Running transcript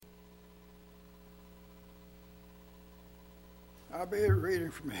I'll be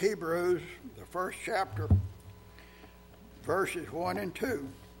reading from Hebrews, the first chapter, verses 1 and 2.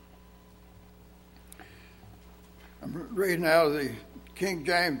 I'm reading out of the King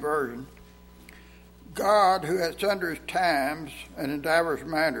James Version. God, who at sundry times and in divers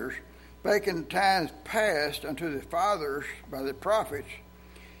manners spake in times past unto the fathers by the prophets,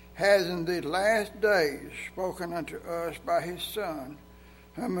 has in the last days spoken unto us by his Son,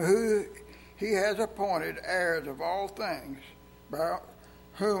 who he has appointed heirs of all things, by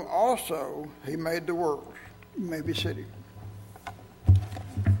whom also he made the world. You may be seated.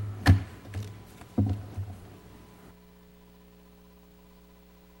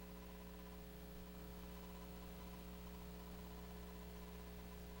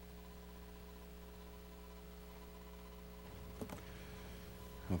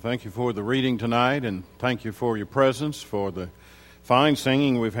 Well, thank you for the reading tonight, and thank you for your presence, for the fine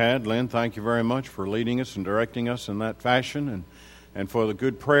singing we've had. Lynn, thank you very much for leading us and directing us in that fashion, and for the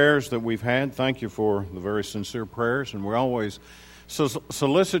good prayers that we've had. Thank you for the very sincere prayers, and we always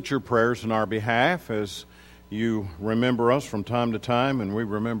solicit your prayers in our behalf as you remember us from time to time, and we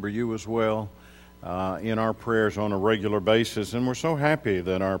remember you as well in our prayers on a regular basis. And we're so happy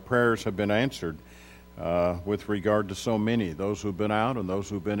that our prayers have been answered with regard to so many, those who've been out and those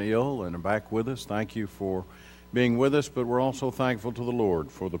who've been ill and are back with us. Thank you for being with us, but we're also thankful to the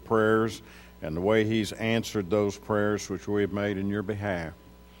Lord for the prayers and the way He's answered those prayers which we have made in your behalf.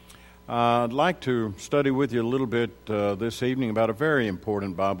 I'd like to study with you a little bit this evening about a very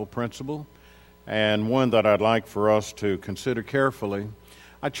important Bible principle, and one that I'd like for us to consider carefully.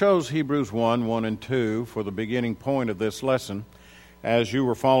 I chose Hebrews 1 and 2 for the beginning point of this lesson. As you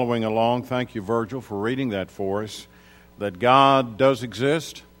were following along, thank you, Virgil, for reading that for us, that God does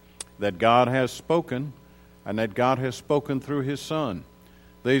exist, that God has spoken, and that God has spoken through His Son.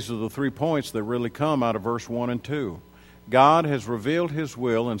 These are the 3 points that really come out of verse 1 and 2. God has revealed His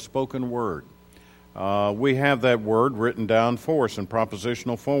will in spoken word. We have that word written down for us in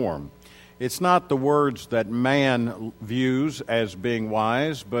propositional form. It's not the words that man views as being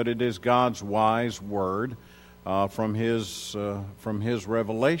wise, but it is God's wise word from His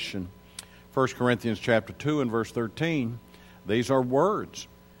revelation. 1 Corinthians chapter 2 and verse 13, these are words.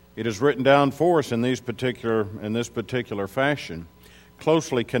 It is written down for us in this particular fashion.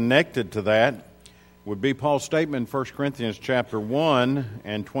 Closely connected to that would be Paul's statement in 1 Corinthians chapter 1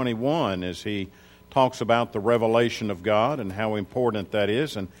 and 21 as he talks about the revelation of God and how important that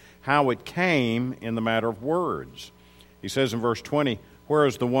is and how it came in the matter of words. He says in verse 20, "Where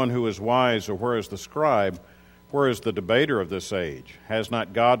is the one who is wise, or where is the scribe? Where is the debater of this age? Has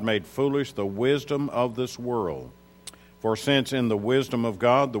not God made foolish the wisdom of this world? For since in the wisdom of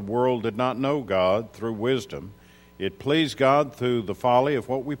God the world did not know God through wisdom, it pleased God through the folly of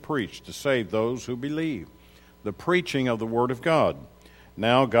what we preach to save those who believe." The preaching of the Word of God.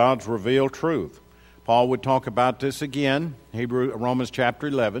 Now God's revealed truth. Paul would talk about this again. Romans chapter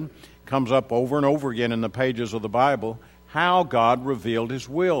 11 comes up over and over again in the pages of the Bible, how God revealed His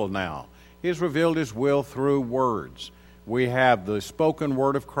will now. He has revealed His will through words. We have the spoken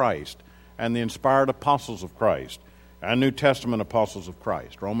word of Christ and the inspired apostles of Christ and New Testament apostles of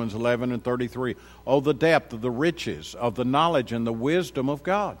Christ. Romans 11 and 33. Oh, the depth of the riches of the knowledge and the wisdom of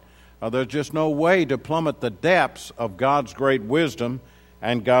God. There's just no way to plummet the depths of God's great wisdom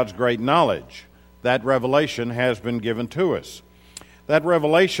and God's great knowledge. That revelation has been given to us. That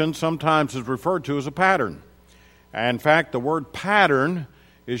revelation sometimes is referred to as a pattern. In fact, the word pattern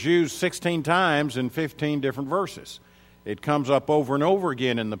is used 16 times in 15 different verses. It comes up over and over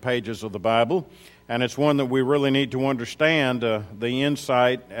again in the pages of the Bible, and it's one that we really need to understand the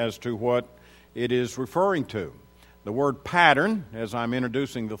insight as to what it is referring to. The word pattern, as I'm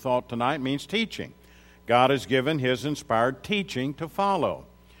introducing the thought tonight, means teaching. God has given His inspired teaching to follow.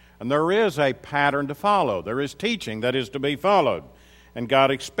 And there is a pattern to follow. There is teaching that is to be followed. And God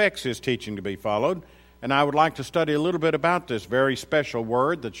expects His teaching to be followed. And I would like to study a little bit about this very special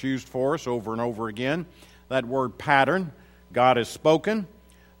word that's used for us over and over again. That word pattern. God has spoken.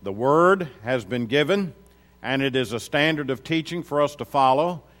 The word has been given. And it is a standard of teaching for us to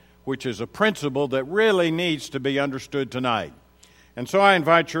follow, which is a principle that really needs to be understood tonight. And so I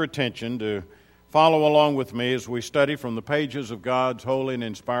invite your attention to follow along with me as we study from the pages of God's holy and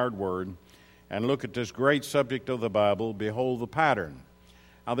inspired word and look at this great subject of the Bible, behold the pattern.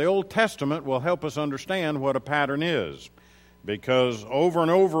 Now, the Old Testament will help us understand what a pattern is, because over and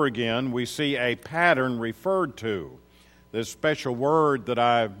over again we see a pattern referred to. This special word that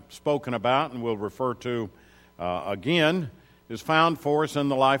I've spoken about and will refer to again is found for us in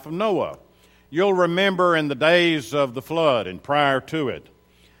the life of Noah. You'll remember in the days of the flood and prior to it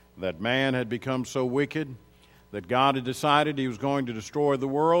that man had become so wicked that God had decided He was going to destroy the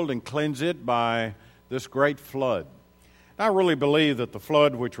world and cleanse it by this great flood. I really believe that the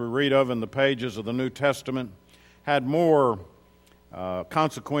flood which we read of in the pages of the New Testament had more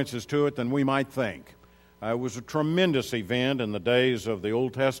consequences to it than we might think. It was a tremendous event in the days of the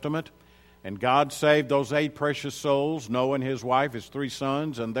Old Testament, and God saved those 8 precious souls, Noah and his wife, his 3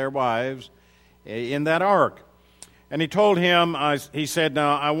 sons, and their wives, in that ark. And He told him, He said,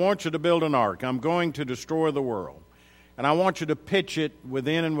 now I want you to build an ark. I'm going to destroy the world. And I want you to pitch it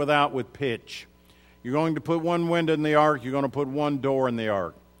within and without with pitch. You're going to put 1 window in the ark. You're going to put 1 door in the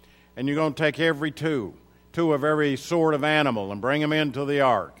ark. And you're going to take every two of every sort of animal, and bring them into the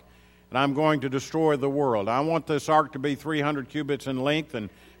ark. And I'm going to destroy the world. I want this ark to be 300 cubits in length and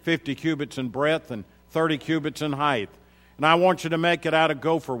 50 cubits in breadth and 30 cubits in height. And I want you to make it out of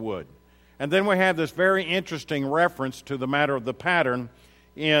gopher wood. And then we have this very interesting reference to the matter of the pattern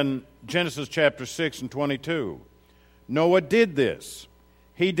in Genesis chapter 6 and 22. Noah did this.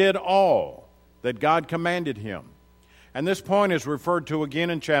 He did all that God commanded him. And this point is referred to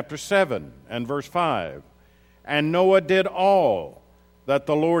again in chapter 7 and verse 5. And Noah did all that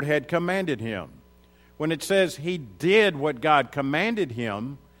the Lord had commanded him. When it says he did what God commanded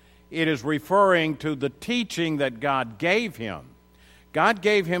him, it is referring to the teaching that God gave him. God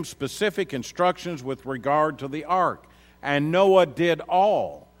gave him specific instructions with regard to the ark, and Noah did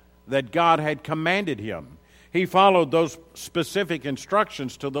all that God had commanded him. He followed those specific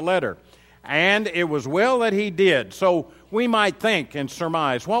instructions to the letter, and it was well that he did. So we might think and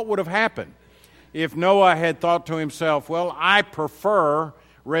surmise what would have happened if Noah had thought to himself, well, I prefer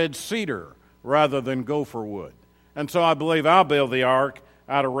red cedar rather than gopher wood, and so I believe I'll build the ark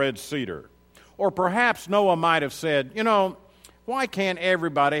out of red cedar. Or perhaps Noah might have said, why can't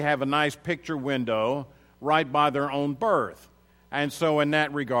everybody have a nice picture window right by their own berth? And so in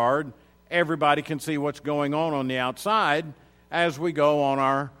that regard, everybody can see what's going on the outside as we go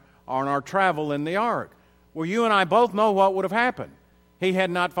on our travel in the ark. Well, you and I both know what would have happened. He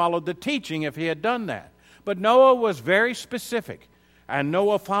had not followed the teaching if he had done that. But Noah was very specific, and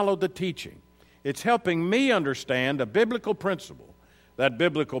Noah followed the teaching. It's helping me understand a biblical principle. That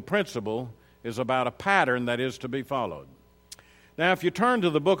biblical principle is about a pattern that is to be followed. Now, if you turn to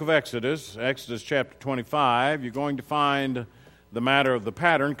the book of Exodus, Exodus chapter 25, you're going to find the matter of the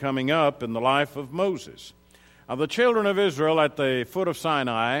pattern coming up in the life of Moses. Now, the children of Israel at the foot of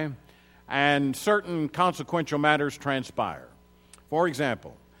Sinai, and certain consequential matters transpire. For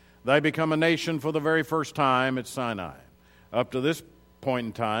example, they become a nation for the very first time at Sinai. Up to this point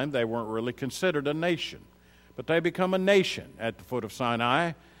in time, they weren't really considered a nation. But they become a nation at the foot of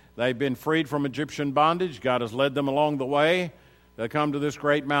Sinai. They've been freed from Egyptian bondage. God has led them along the way. They come to this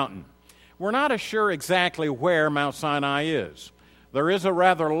great mountain. We're not sure exactly where Mount Sinai is. There is a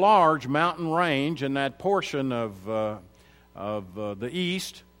rather large mountain range in that portion of the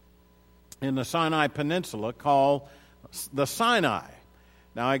east in the Sinai Peninsula called the Sinai.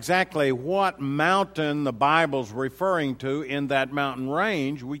 Now, exactly what mountain the Bible's referring to in that mountain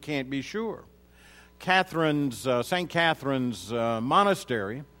range, we can't be sure. St. Catherine's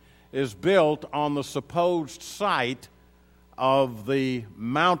Monastery is built on the supposed site of the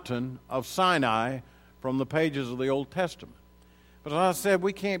mountain of Sinai from the pages of the Old Testament. But as I said,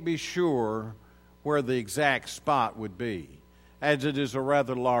 we can't be sure where the exact spot would be, as it is a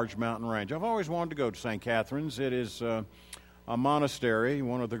rather large mountain range. I've always wanted to go to St. Catherine's. It is a monastery.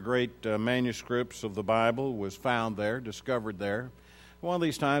 One of the great manuscripts of the Bible was found there, discovered there. One of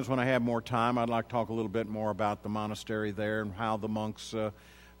these times when I have more time, I'd like to talk a little bit more about the monastery there and how the monks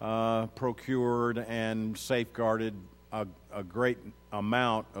procured and safeguarded a great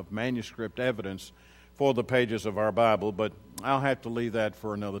amount of manuscript evidence for the pages of our Bible, but I'll have to leave that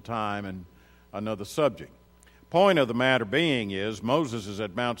for another time and another subject. Point of the matter being is Moses is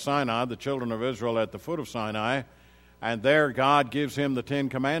at Mount Sinai, the children of Israel at the foot of Sinai, and there God gives him the 10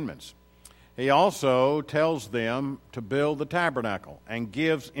 Commandments. He also tells them to build the tabernacle and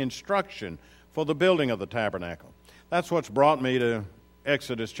gives instruction for the building of the tabernacle. That's what's brought me to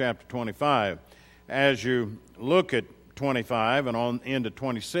Exodus chapter 25. As you look at 25 and on into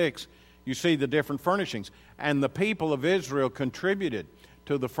 26, you see the different furnishings. And the people of Israel contributed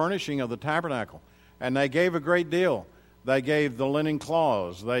to the furnishing of the tabernacle. And they gave a great deal. They gave the linen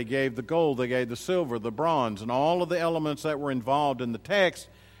cloths, they gave the gold, they gave the silver, the bronze, and all of the elements that were involved in the text,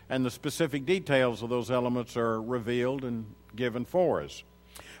 and the specific details of those elements are revealed and given for us.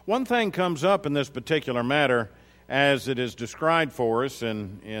 One thing comes up in this particular matter as it is described for us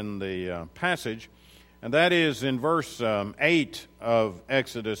in the passage, and that is in verse 8 of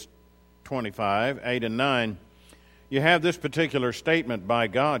Exodus 25, 8 and 9. You have this particular statement by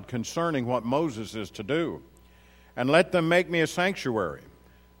God concerning what Moses is to do. and let them make me a sanctuary,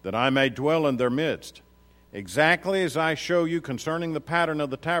 that I may dwell in their midst, exactly as I show you concerning the pattern of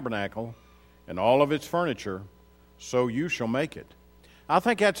the tabernacle and all of its furniture, so you shall make it. I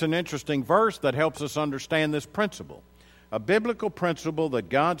think that's an interesting verse that helps us understand this principle, a biblical principle that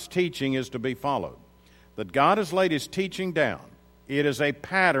God's teaching is to be followed, that God has laid his teaching down. It is a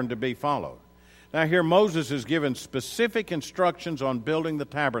pattern to be followed. Now here Moses is given specific instructions on building the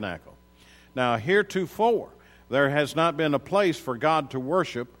tabernacle. Now heretofore, there has not been a place for God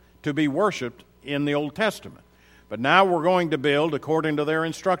to be worshiped in the Old Testament. But now we're going to build, according to their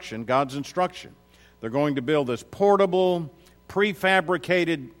instruction, God's instruction. They're going to build this portable,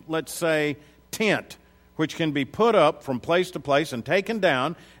 prefabricated, let's say, tent, which can be put up from place to place and taken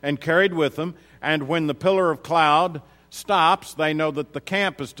down and carried with them. And when the pillar of cloud stops, they know that the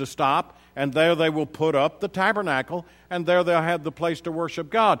camp is to stop, and there they will put up the tabernacle, and there they'll have the place to worship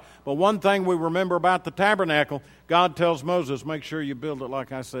God. But one thing we remember about the tabernacle, God tells Moses, make sure you build it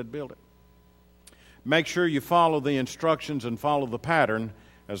like I said build it. Make sure you follow the instructions and follow the pattern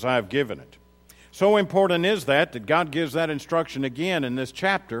as I've given it. So important is that God gives that instruction again in this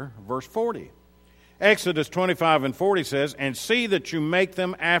chapter, verse 40. Exodus 25 and 40 says, and see that you make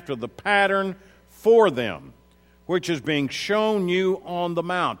them after the pattern for them, which is being shown you on the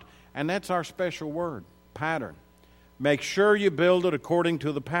mount. And that's our special word, pattern. Make sure you build it according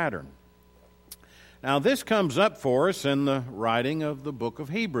to the pattern. Now this comes up for us in the writing of the book of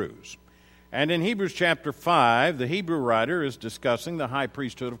Hebrews. And in Hebrews chapter 5, the Hebrew writer is discussing the high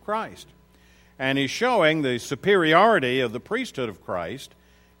priesthood of Christ. And he's showing the superiority of the priesthood of Christ.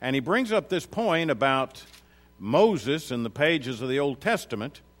 And he brings up this point about Moses in the pages of the Old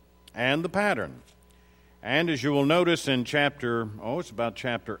Testament and the pattern. And as you will notice in chapter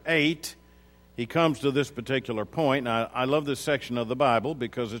 8, he comes to this particular point. Now, I love this section of the Bible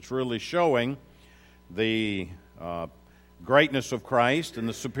because it's really showing the greatness of Christ and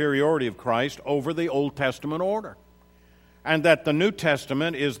the superiority of Christ over the Old Testament order. And that the New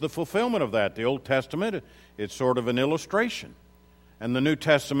Testament is the fulfillment of that. The Old Testament, it's sort of an illustration. And the New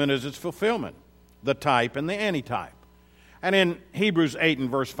Testament is its fulfillment, the type and the antitype. And in Hebrews 8 and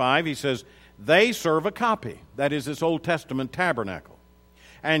verse 5, he says, they serve a copy, that is this Old Testament tabernacle,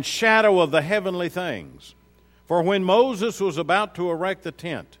 and shadow of the heavenly things. For when Moses was about to erect the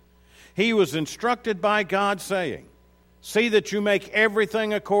tent, he was instructed by God, saying, see that you make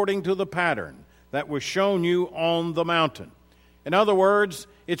everything according to the pattern that was shown you on the mountain. In other words,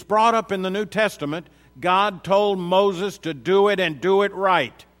 it's brought up in the New Testament. God told Moses to do it and do it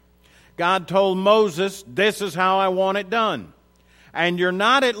right. God told Moses, this is how I want it done. And you're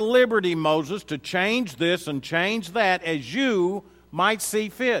not at liberty, Moses, to change this and change that as you might see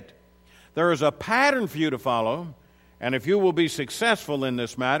fit. There is a pattern for you to follow, and if you will be successful in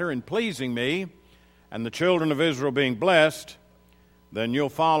this matter in pleasing me and the children of Israel being blessed, then you'll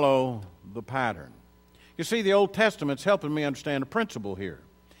follow the pattern. You see, the Old Testament's helping me understand a principle here.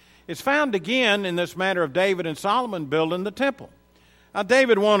 It's found again in this matter of David and Solomon building the temple. Now,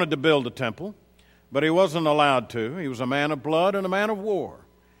 David wanted to build a temple, but he wasn't allowed to. He was a man of blood and a man of war.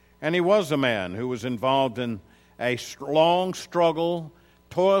 And he was a man who was involved in a long struggle,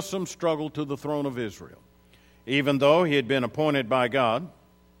 toilsome struggle to the throne of Israel. Even though he had been appointed by God,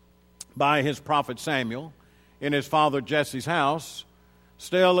 by his prophet Samuel, in his father Jesse's house,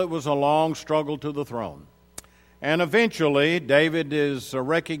 still it was a long struggle to the throne. And eventually, David is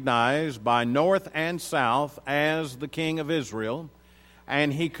recognized by North and South as the king of Israel,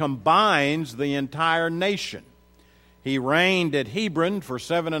 and he combines the entire nation. He reigned at Hebron for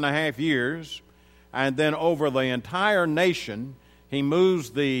 7.5 years, and then over the entire nation, he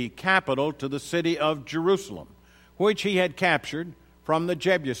moves the capital to the city of Jerusalem, which he had captured from the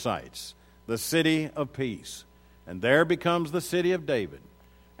Jebusites, the city of peace. And there becomes the city of David,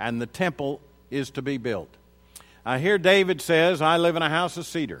 and the temple is to be built. Here David says, I live in a house of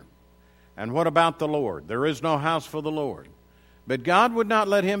cedar. And what about the Lord? There is no house for the Lord. But God would not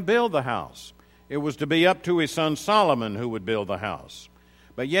let him build the house. It was to be up to his son Solomon who would build the house.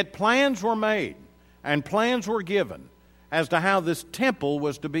 But yet plans were made and plans were given as to how this temple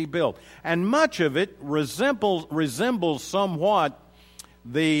was to be built. And much of it resembles somewhat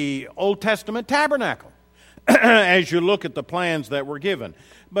the Old Testament tabernacle as you look at the plans that were given.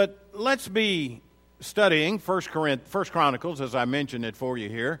 But let's be studying 1 Chronicles, as I mentioned it for you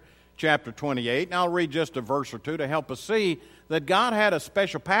here, chapter 28. And I'll read just a verse or two to help us see that God had a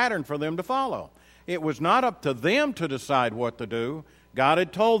special pattern for them to follow. It was not up to them to decide what to do. God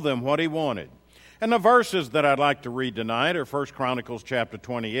had told them what he wanted. And the verses that I'd like to read tonight are 1 Chronicles chapter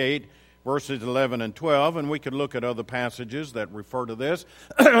 28, verses 11 and 12, and we could look at other passages that refer to this,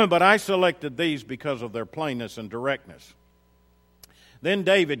 but I selected these because of their plainness and directness. Then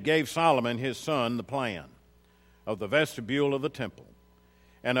David gave Solomon his son the plan of the vestibule of the temple,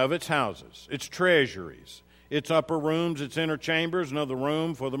 and of its houses, its treasuries, its upper rooms, its inner chambers, and of the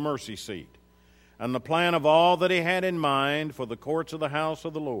room for the mercy seat, and the plan of all that he had in mind for the courts of the house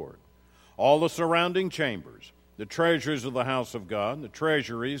of the Lord, all the surrounding chambers, the treasuries of the house of God, the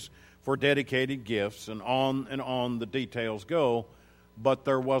treasuries for dedicated gifts, and on the details go. But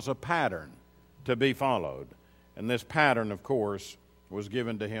there was a pattern to be followed, and this pattern, of course, was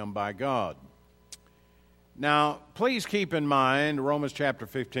given to him by God. Now, please keep in mind Romans chapter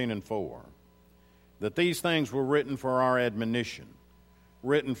 15 and 4, that these things were written for our admonition,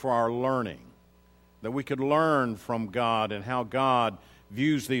 written for our learning, that we could learn from God and how God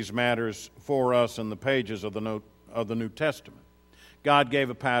views these matters for us in the pages of the New Testament. God gave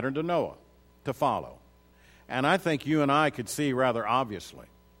a pattern to Noah to follow. And I think you and I could see rather obviously,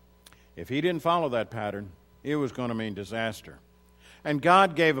 if he didn't follow that pattern, it was going to mean disaster. And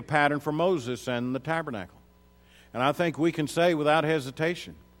God gave a pattern for Moses and the tabernacle. And I think we can say without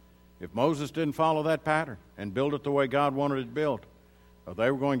hesitation, if Moses didn't follow that pattern and build it the way God wanted it built, they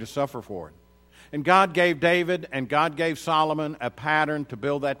were going to suffer for it. And God gave David and God gave Solomon a pattern to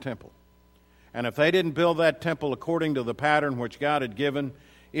build that temple. And if they didn't build that temple according to the pattern which God had given,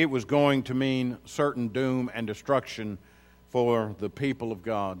 it was going to mean certain doom and destruction for the people of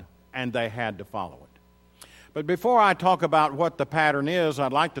God, and they had to follow it. But before I talk about what the pattern is,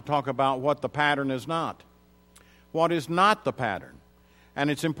 I'd like to talk about what the pattern is not. What is not the pattern? And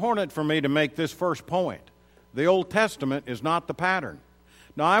it's important for me to make this first point. The Old Testament is not the pattern.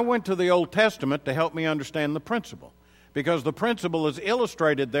 Now, I went to the Old Testament to help me understand the principle, because the principle is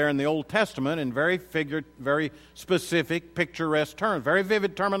illustrated there in the Old Testament in very specific, picturesque terms, very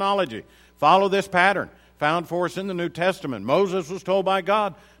vivid terminology. Follow this pattern, found for us in the New Testament. Moses was told by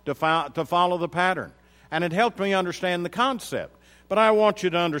God to follow the pattern, and it helped me understand the concept. But I want you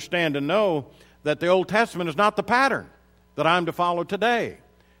to understand and know that the Old Testament is not the pattern that I'm to follow today,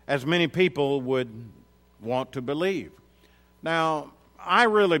 as many people would want to believe. Now, I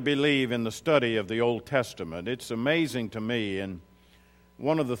really believe in the study of the Old Testament. It's amazing to me, and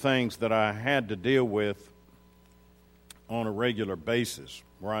one of the things that I had to deal with on a regular basis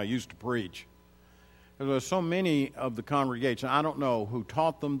where I used to preach, there were so many of the congregation, I don't know who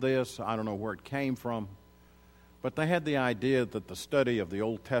taught them this, I don't know where it came from, but they had the idea that the study of the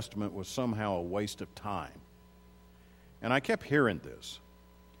Old Testament was somehow a waste of time. And I kept hearing this.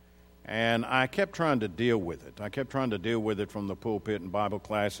 And I kept trying to deal with it. I kept trying to deal with it from the pulpit and Bible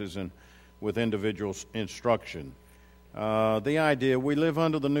classes and with individual instruction. The idea, we live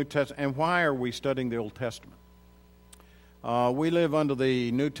under the New Testament. And why are we studying the Old Testament? We live under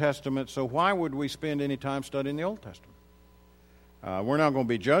the New Testament, so why would we spend any time studying the Old Testament? We're not going to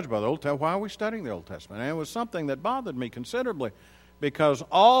be judged by the Old Testament. Why are we studying the Old Testament? And it was something that bothered me considerably, because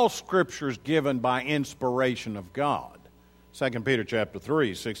all Scripture is given by inspiration of God. 2 Peter chapter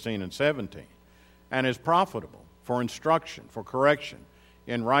 3, 16 and 17, and is profitable for instruction, for correction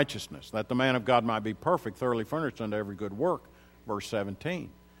in righteousness, that the man of God might be perfect, thoroughly furnished unto every good work. Verse 17,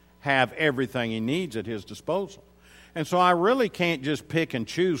 have everything he needs at his disposal. And so I really can't just pick and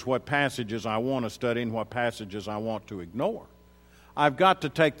choose what passages I want to study and what passages I want to ignore. I've got to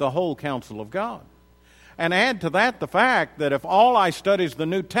take the whole counsel of God. And add to that the fact that if all I study is the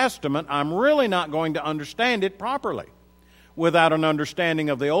New Testament, I'm really not going to understand it properly without an understanding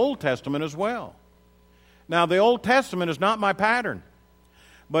of the Old Testament as well. Now, the Old Testament is not my pattern,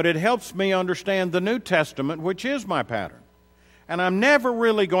 but it helps me understand the New Testament, which is my pattern. And I'm never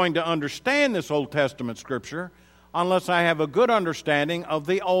really going to understand this Old Testament Scripture unless I have a good understanding of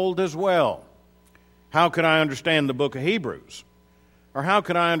the Old as well. How could I understand the book of Hebrews? Or how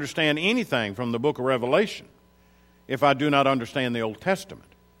could I understand anything from the book of Revelation if I do not understand the Old Testament?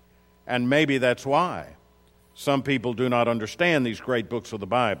 And maybe that's why some people do not understand these great books of the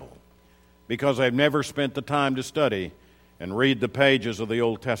Bible, because they've never spent the time to study and read the pages of the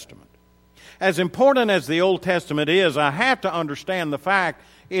Old Testament. As important as the Old Testament is, I have to understand the fact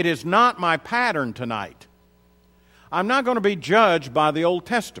it is not my pattern tonight. I'm not going to be judged by the Old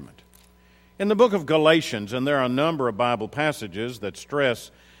Testament. In the book of Galatians, and there are a number of Bible passages that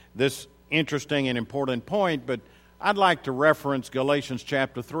stress this interesting and important point, but I'd like to reference Galatians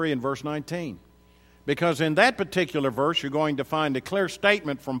chapter 3 and verse 19. Because in that particular verse, you're going to find a clear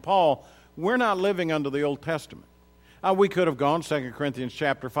statement from Paul. We're not living under the Old Testament. We could have gone 2 Corinthians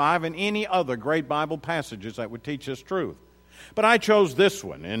chapter 5 and any other great Bible passages that would teach us truth. But I chose this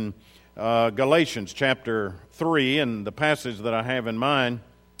one in Galatians chapter 3, and the passage that I have in mind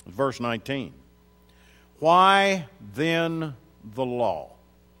Verse 19. Why then the law?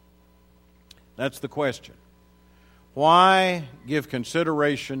 That's the question. Why give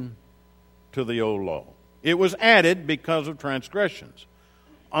consideration to the old law? It was added because of transgressions,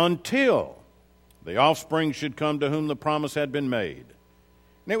 until the offspring should come to whom the promise had been made.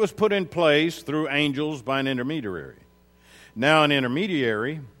 And it was put in place through angels by an intermediary. Now an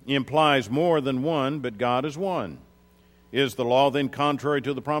intermediary implies more than one, but God is one. Is the law then contrary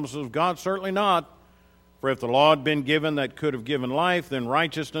to the promises of God? Certainly not. For if the law had been given that could have given life, then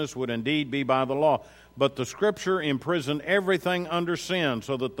righteousness would indeed be by the law. But the Scripture imprisoned everything under sin,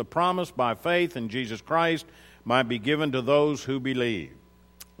 so that the promise by faith in Jesus Christ might be given to those who believe.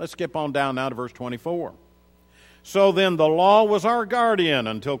 Let's skip on down now to verse 24. So then the law was our guardian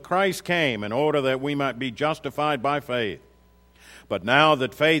until Christ came, in order that we might be justified by faith. But now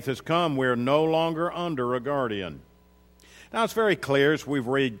that faith has come, we are no longer under a guardian. Now it's very clear, as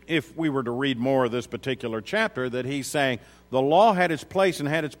if we were to read more of this particular chapter, that he's saying the law had its place and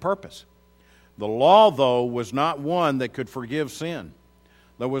had its purpose. The law, though, was not one that could forgive sin.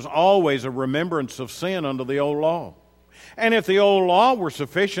 There was always a remembrance of sin under the old law. And if the old law were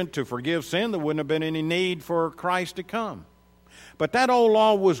sufficient to forgive sin, there wouldn't have been any need for Christ to come. But that old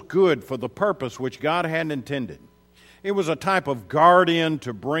law was good for the purpose which God had intended. It was a type of guardian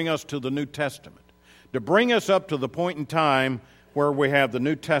to bring us to the New Testament, to bring us up to the point in time where we have the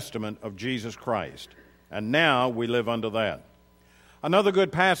New Testament of Jesus Christ. And now we live under that. Another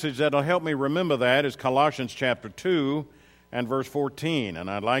good passage that will help me remember that is Colossians chapter 2 and verse 14. And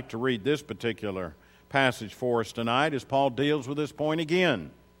I'd like to read this particular passage for us tonight as Paul deals with this point again.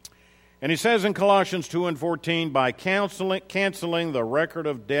 And he says in Colossians 2 and 14, by canceling the record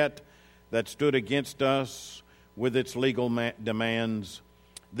of debt that stood against us with its legal demands,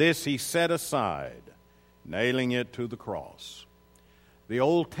 this he set aside, nailing it to the cross. The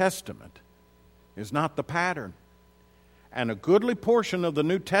Old Testament is not the pattern. And a goodly portion of the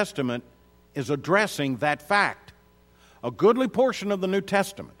New Testament is addressing that fact. A goodly portion of the New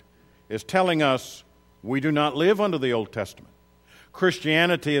Testament is telling us we do not live under the Old Testament.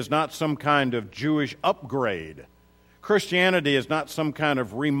 Christianity is not some kind of Jewish upgrade. Christianity is not some kind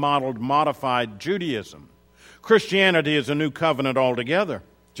of remodeled, modified Judaism. Christianity is a new covenant altogether.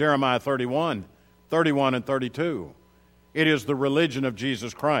 Jeremiah 31 and 32. It is the religion of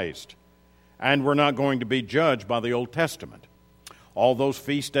Jesus Christ. And we're not going to be judged by the Old Testament. All those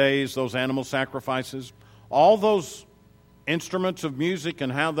feast days, those animal sacrifices, all those instruments of music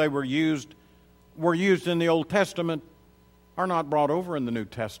and how they were used in the Old Testament are not brought over in the New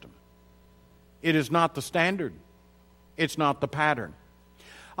Testament. It is not the standard. It's not the pattern.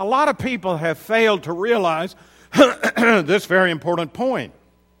 A lot of people have failed to realize this very important point.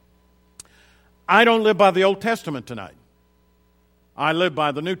 I don't live by the Old Testament tonight. I live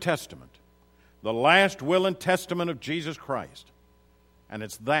by the New Testament, the last will and testament of Jesus Christ. And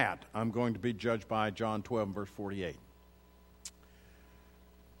it's that I'm going to be judged by, John 12, verse 48.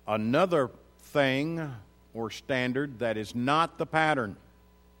 Another thing or standard that is not the pattern,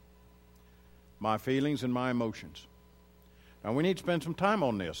 my feelings and my emotions. Now we need to spend some time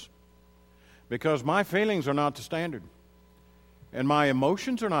on this, because my feelings are not the standard, and my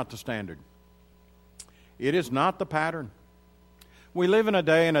emotions are not the standard. It is not the pattern. We live in a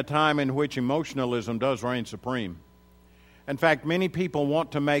day and a time in which emotionalism does reign supreme. In fact, many people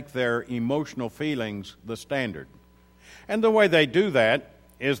want to make their emotional feelings the standard. And the way they do that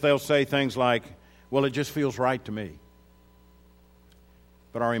is they'll say things like, well, it just feels right to me.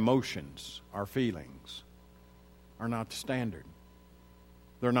 But our emotions, our feelings, are not the standard.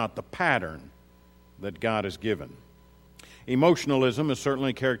 They're not the pattern that God has given. Emotionalism is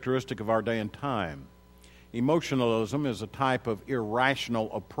certainly characteristic of our day and time. Emotionalism is a type of irrational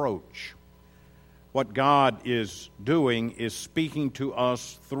approach. What God is doing is speaking to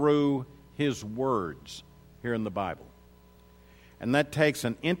us through His words here in the Bible. And that takes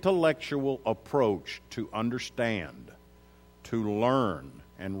an intellectual approach to understand, to learn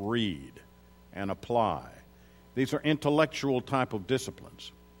and read and apply. These are intellectual type of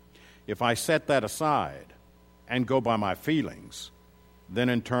disciplines. If I set that aside and go by my feelings, then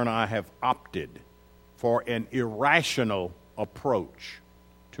in turn I have opted for an irrational approach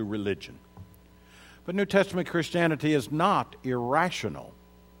to religion. But New Testament Christianity is not irrational.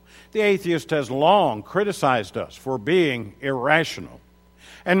 The atheist has long criticized us for being irrational.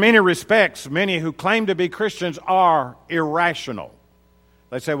 In many respects, many who claim to be Christians are irrational.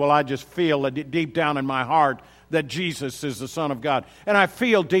 They say, well, I just feel deep down in my heart that Jesus is the Son of God. And I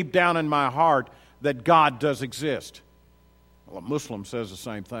feel deep down in my heart that God does exist. Well, a Muslim says the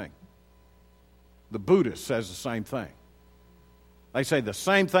same thing. The Buddhist says the same thing. They say the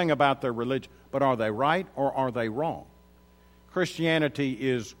same thing about their religion, but are they right or are they wrong? Christianity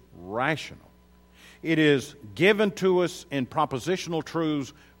is rational. It is given to us in propositional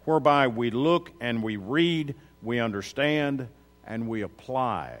truths whereby we look and we read, we understand, and we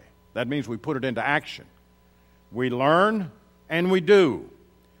apply. That means we put it into action. We learn and we do.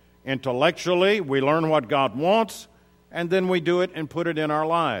 Intellectually, we learn what God wants, and then we do it and put it in our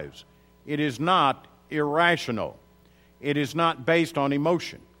lives. It is not irrational. It is not based on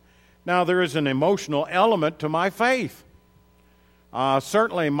emotion. Now, there is an emotional element to my faith.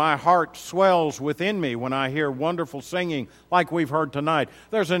 Certainly, my heart swells within me when I hear wonderful singing like we've heard tonight.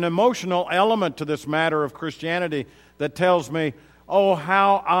 There's an emotional element to this matter of Christianity that tells me, oh,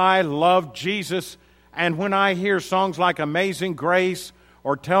 how I love Jesus. And when I hear songs like Amazing Grace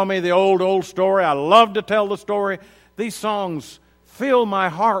or Tell Me the Old Story, I love to tell the story. These songs fill my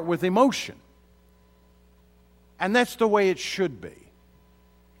heart with emotion. And that's the way it should be.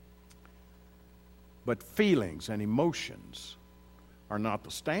 But feelings and emotions are not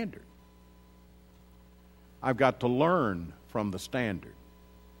the standard. I've got to learn from the standard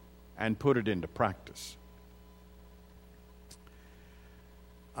and put it into practice.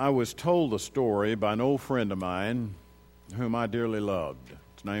 I was told a story by an old friend of mine whom I dearly loved.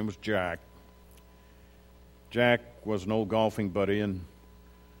 His name was Jack. Jack was an old golfing buddy, and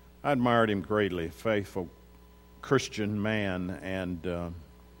I admired him greatly, a faithful Christian man, and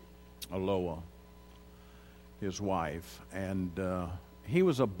Aloha, his wife. And he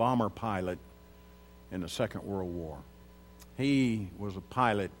was a bomber pilot in the Second World War. He was a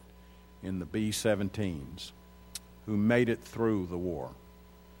pilot in the B-17s who made it through the war.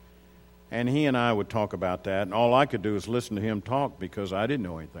 And he and I would talk about that, and all I could do was listen to him talk because I didn't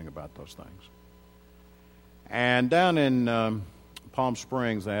know anything about those things. And down in Palm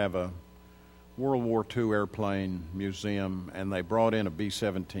Springs, they have a World War II airplane museum, and they brought in a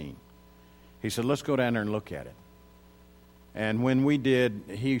B-17. He said, let's go down there and look at it. And when we did,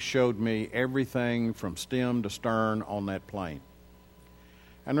 he showed me everything from stem to stern on that plane.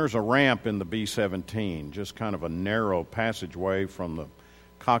 And there's a ramp in the B-17, just kind of a narrow passageway from the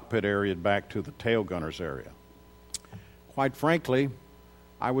cockpit area back to the tail gunner's area. Quite frankly,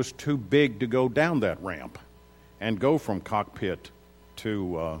 I was too big to go down that ramp and go from cockpit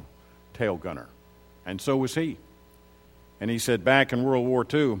to tail gunner. And so was he. And he said back in World War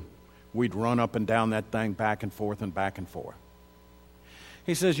II, we'd run up and down that thing back and forth and back and forth.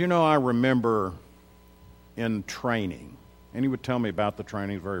 He says, you know, I remember in training, and he would tell me about the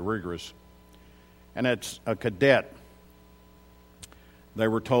training, very rigorous, and it's a cadet. They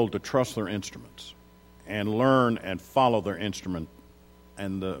were told to trust their instruments and learn and follow their instrument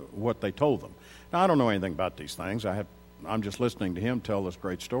and what they told them. Now, I don't know anything about these things. I'm just listening to him tell this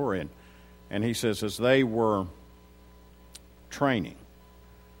great story. And he says, as they were training,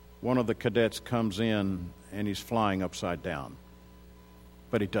 one of the cadets comes in and he's flying upside down.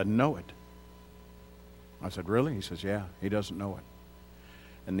 But he doesn't know it. I said, really? He says, yeah, he doesn't know it.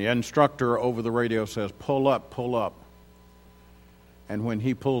 And the instructor over the radio says, pull up, pull up. And when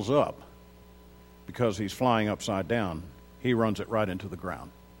he pulls up, because he's flying upside down, he runs it right into the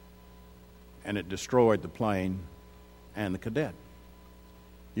ground. And it destroyed the plane and the cadet.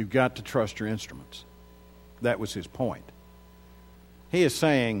 You've got to trust your instruments. That was his point. He is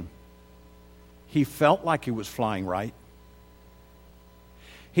saying he felt like he was flying right.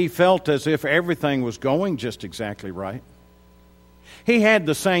 He felt as if everything was going just exactly right. He had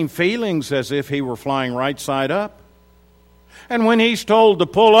the same feelings as if he were flying right side up. And when he's told to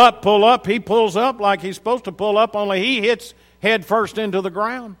pull up, he pulls up like he's supposed to pull up, only he hits head first into the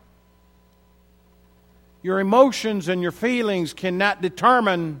ground. Your emotions and your feelings cannot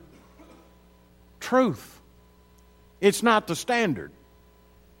determine truth. It's not the standard.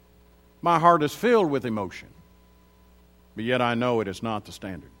 My heart is filled with emotion, but yet I know it is not the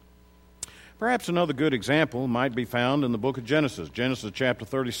standard. Perhaps another good example might be found in the book of Genesis, Genesis chapter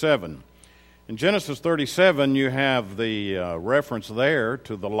 37. In Genesis 37, you have the reference there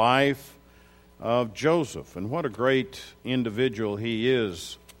to the life of Joseph, and what a great individual he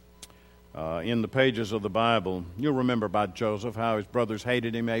is in the pages of the Bible. You'll remember about Joseph, how his brothers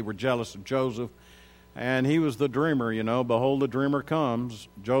hated him, they were jealous of Joseph, and he was the dreamer, you know. Behold, the dreamer comes.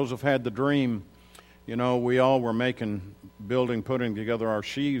 Joseph had the dream. You know, we all were putting together our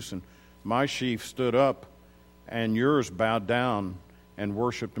sheaves, and my sheaf stood up, and yours bowed down and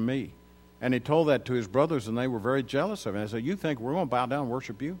worshipped me. And he told that to his brothers, and they were very jealous of him. They said, you think we're going to bow down and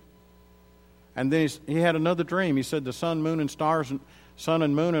worship you? And then he had another dream. He said, the sun, moon,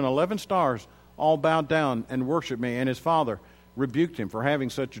 and 11 stars all bowed down and worshiped me. And his father rebuked him for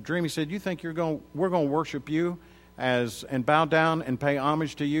having such a dream. He said, you think we're going to worship you? and bow down and pay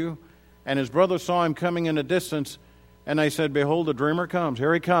homage to you? And his brothers saw him coming in a distance, and they said, behold, the dreamer comes.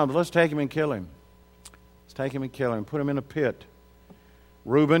 Here he comes. Let's take him and kill him. Let's take him and kill him. Put him in a pit.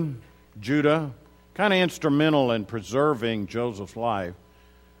 Reuben, Judah, kind of instrumental in preserving Joseph's life.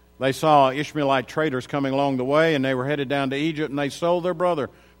 They saw Ishmaelite traders coming along the way, and they were headed down to Egypt, and they sold their brother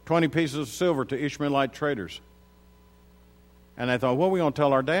 20 pieces of silver to Ishmaelite traders. And they thought, what are we going to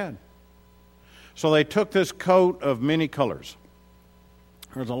tell our dad? So they took this coat of many colors.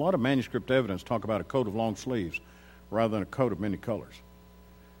 There's a lot of manuscript evidence talk about a coat of long sleeves rather than a coat of many colors.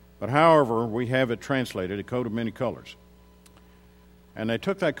 But however, we have it translated, a coat of many colors. And they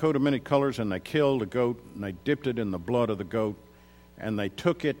took that coat of many colors and they killed a goat and they dipped it in the blood of the goat and they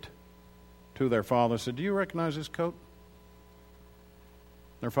took it to their father and said, do you recognize this coat?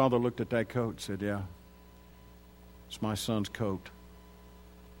 Their father looked at that coat and said, yeah, it's my son's coat.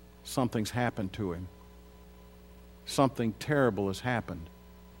 Something's happened to him. Something terrible has happened.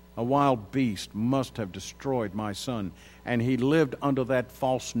 A wild beast must have destroyed my son. And he lived under that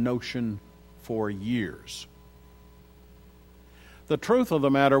false notion for years. The truth of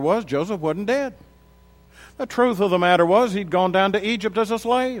the matter was Joseph wasn't dead. The truth of the matter was he'd gone down to Egypt as a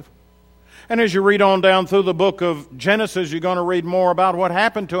slave. And as you read on down through the book of Genesis, you're going to read more about what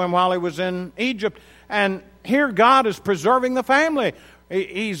happened to him while he was in Egypt. And here God is preserving the family.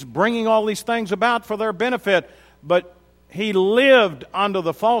 He's bringing all these things about for their benefit. But he lived under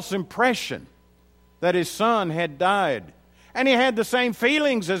the false impression that his son had died. And he had the same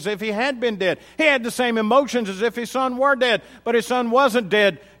feelings as if he had been dead. He had the same emotions as if his son were dead. But his son wasn't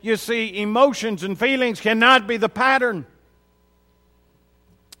dead. You see, emotions and feelings cannot be the pattern.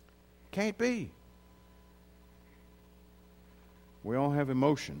 Can't be. We all have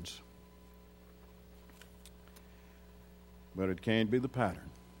emotions. But it can't be the pattern.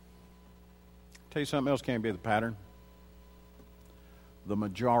 Tell you something else can't be the pattern. The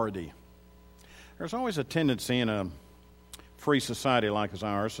majority. There's always a tendency in a free society like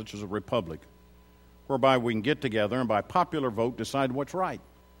ours, such as a republic, whereby we can get together and by popular vote decide what's right.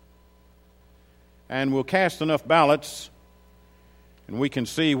 And we'll cast enough ballots and we can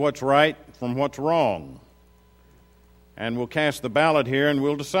see what's right from what's wrong. And we'll cast the ballot here and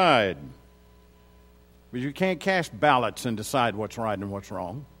we'll decide. But you can't cast ballots and decide what's right and what's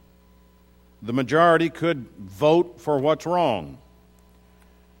wrong. The majority could vote for what's wrong.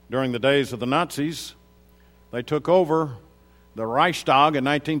 During the days of the Nazis, they took over the Reichstag in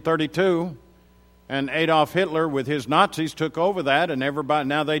 1932, and Adolf Hitler with his Nazis took over that, and everybody,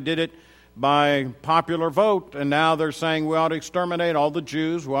 now they did it by popular vote, and now they're saying we ought to exterminate all the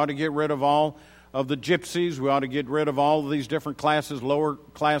Jews, we ought to get rid of all of the gypsies, we ought to get rid of all of these different classes, lower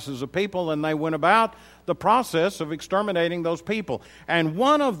classes of people, and they went about the process of exterminating those people. And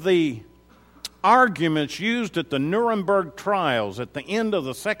one of the arguments used at the Nuremberg trials at the end of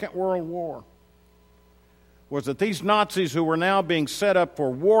the Second World War was that these Nazis who were now being set up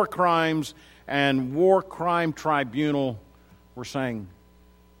for war crimes and war crime tribunal were saying,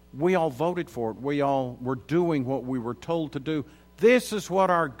 we all voted for it. We all were doing what we were told to do. This is what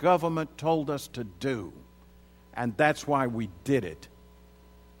our government told us to do. And that's why we did it.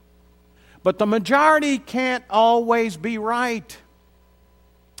 But the majority can't always be right.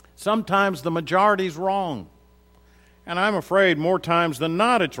 Sometimes the majority's wrong. And I'm afraid more times than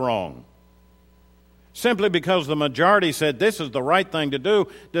not it's wrong. Simply because the majority said this is the right thing to do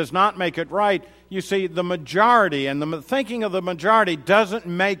does not make it right. You see, the majority and the thinking of the majority doesn't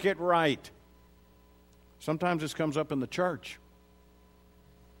make it right. Sometimes this comes up in the church.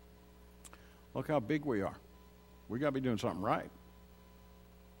 Look how big we are. We got to be doing something right.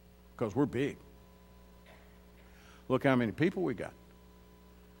 Because we're big. Look how many people we got.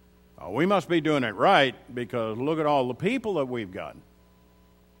 Oh, we must be doing it right because look at all the people that we've got.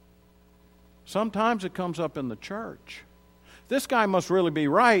 Sometimes it comes up in the church. This guy must really be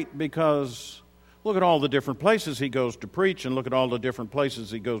right because look at all the different places he goes to preach and look at all the different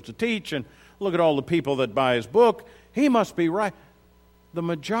places he goes to teach and look at all the people that buy his book. He must be right. The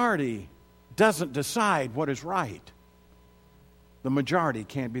majority doesn't decide what is right. The majority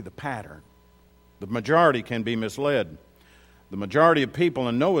can't be the pattern. The majority can be misled. The majority of people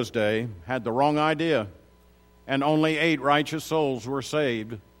in Noah's day had the wrong idea, and only 8 righteous souls were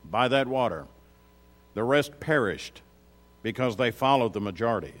saved by that water. The rest perished because they followed the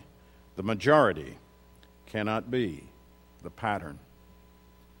majority. The majority cannot be the pattern.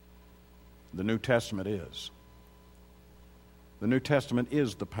 The New Testament is. The New Testament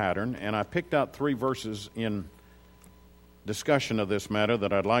is the pattern, and I picked out 3 verses in discussion of this matter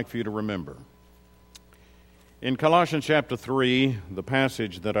that I'd like for you to remember. In Colossians chapter 3, the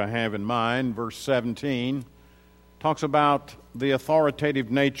passage that I have in mind, verse 17, talks about the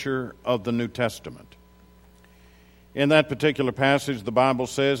authoritative nature of the New Testament. In that particular passage, the Bible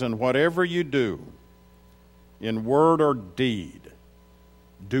says, "And whatever you do, in word or deed,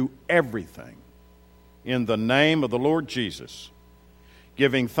 do everything in the name of the Lord Jesus,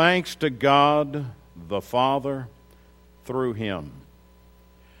 giving thanks to God the Father through Him."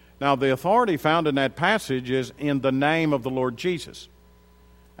 Now, the authority found in that passage is in the name of the Lord Jesus.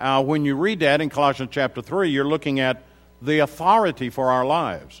 When you read that in Colossians chapter 3, you're looking at the authority for our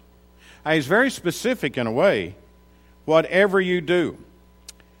lives. He's very specific in a way. Whatever you do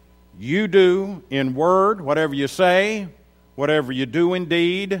in word, whatever you say, whatever you do in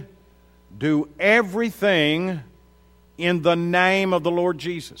deed, do everything in the name of the Lord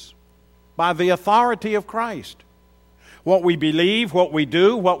Jesus, by the authority of Christ. What we believe, what we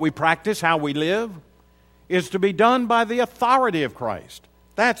do, what we practice, how we live, is to be done by the authority of Christ.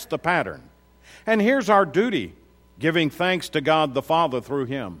 That's the pattern. And here's our duty, giving thanks to God the Father through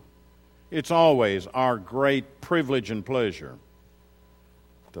Him. It's always our great privilege and pleasure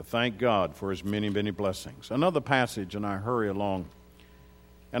to thank God for His many, many blessings. Another passage, and I hurry along,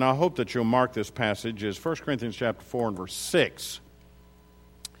 and I hope that you'll mark this passage, is 1 Corinthians chapter 4 and verse 6.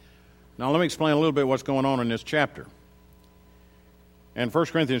 Now let me explain a little bit what's going on in this chapter. In 1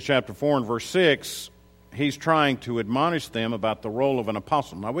 Corinthians chapter 4 and verse 6, he's trying to admonish them about the role of an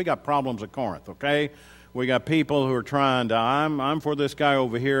apostle. Now, we got problems at Corinth, okay? We got people who are trying to, I'm for this guy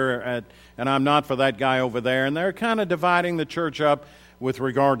over here, and I'm not for that guy over there. And they're kind of dividing the church up with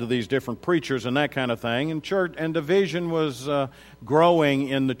regard to these different preachers and that kind of thing. And division was growing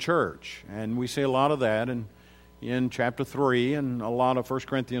in the church. And we see a lot of that in chapter 3, and a lot of 1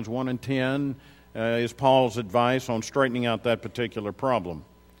 Corinthians 1 and 10 is Paul's advice on straightening out that particular problem.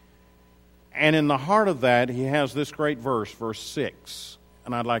 And in the heart of that, he has this great verse, verse 6,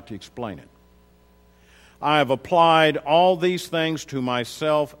 and I'd like to explain it. "I have applied all these things to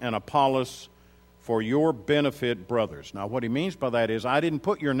myself and Apollos for your benefit, brothers." Now, what he means by that is, I didn't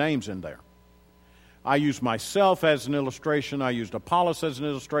put your names in there. I used myself as an illustration, I used Apollos as an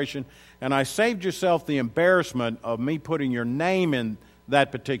illustration, and I saved yourself the embarrassment of me putting your name in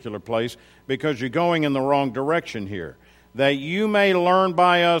that particular place because you're going in the wrong direction here. "That you may learn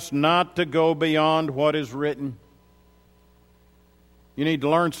by us not to go beyond what is written." You need to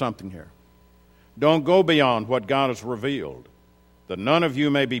learn something here. Don't go beyond what God has revealed, that none of you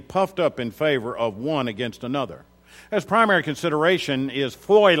may be puffed up in favor of one against another. His primary consideration is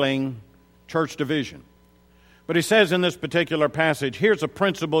foiling church division. But he says in this particular passage, here's a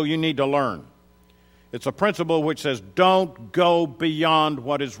principle you need to learn. It's a principle which says, don't go beyond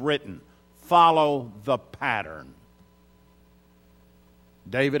what is written. Follow the pattern.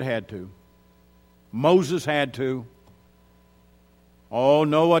 David had to. Moses had to. Oh,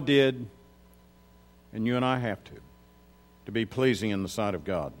 Noah did. And you and I have to be pleasing in the sight of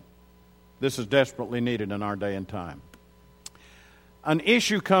God. This is desperately needed in our day and time. An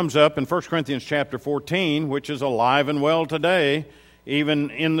issue comes up in 1 Corinthians chapter 14, which is alive and well today, even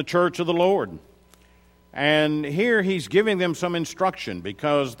in the church of the Lord. And here he's giving them some instruction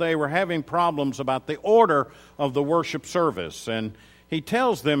because they were having problems about the order of the worship service. And he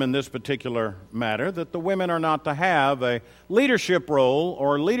tells them in this particular matter that the women are not to have a leadership role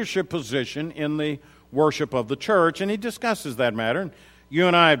or leadership position in the worship of the church. And he discusses that matter. And you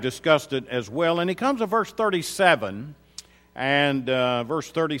and I have discussed it as well. And he comes to verse 37 and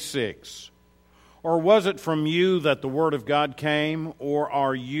verse 36. "Or was it from you that the word of God came, or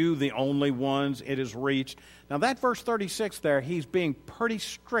are you the only ones it has reached?" Now that verse 36 there, he's being pretty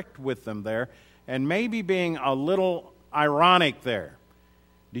strict with them there, and maybe being a little ironic there.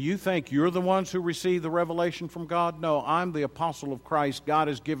 Do you think you're the ones who received the revelation from God? No, I'm the apostle of Christ. God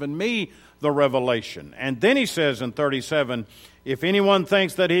has given me the revelation. And then he says in 37, "If anyone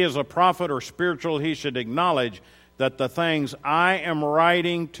thinks that he is a prophet or spiritual, he should acknowledge that the things I am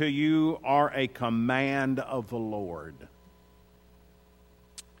writing to you are a command of the Lord."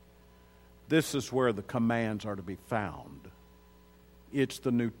 This is where the commands are to be found. It's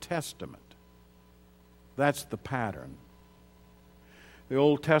the New Testament. That's the pattern. The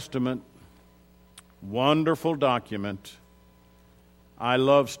Old Testament, wonderful document. I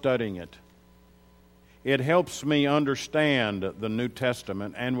love studying it. It helps me understand the New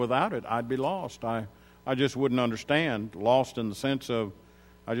Testament, and without it, I'd be lost. I just wouldn't understand, lost in the sense of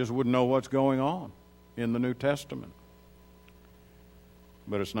I just wouldn't know what's going on in the New Testament.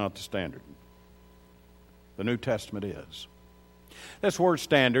 But it's not the standard. The New Testament is. This word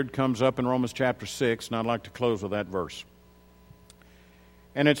standard comes up in Romans chapter 6, and I'd like to close with that verse.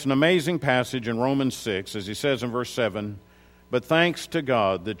 And it's an amazing passage in Romans 6, as he says in verse 7, But thanks to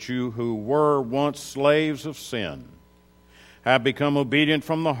God that you who were once slaves of sin have become obedient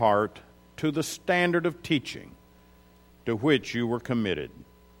from the heart to the standard of teaching to which you were committed.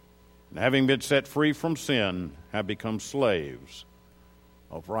 And having been set free from sin, have become slaves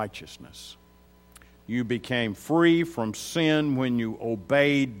of righteousness. You became free from sin when you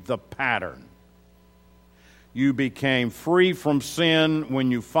obeyed the pattern. You became free from sin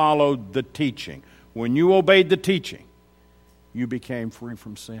when you followed the teaching. When you obeyed the teaching, you became free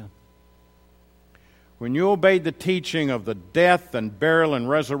from sin. When you obeyed the teaching of the death and burial and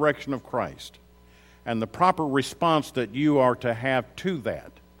resurrection of Christ, and the proper response that you are to have to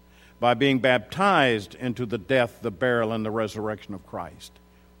that, by being baptized into the death, the burial, and the resurrection of Christ.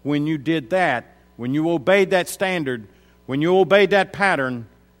 When you did that, when you obeyed that standard, when you obeyed that pattern,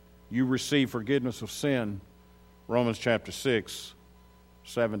 you receive forgiveness of sin. Romans chapter 6,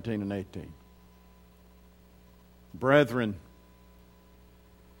 17 and 18. Brethren,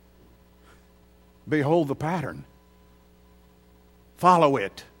 behold the pattern. Follow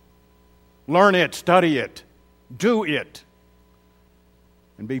it. Learn it, study it, do it,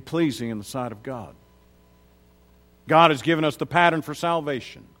 and be pleasing in the sight of God. God has given us the pattern for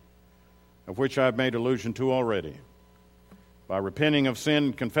salvation, of which I've made allusion to already. By repenting of sin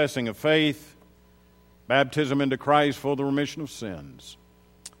and confessing of faith, baptism into Christ for the remission of sins,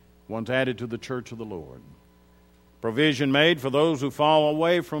 one's added to the church of the Lord. Provision made for those who fall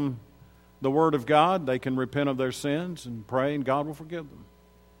away from the Word of God. They can repent of their sins and pray, and God will forgive them.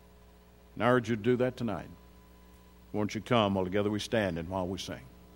 And I urge you to do that tonight. Won't you come while together we stand and while we sing?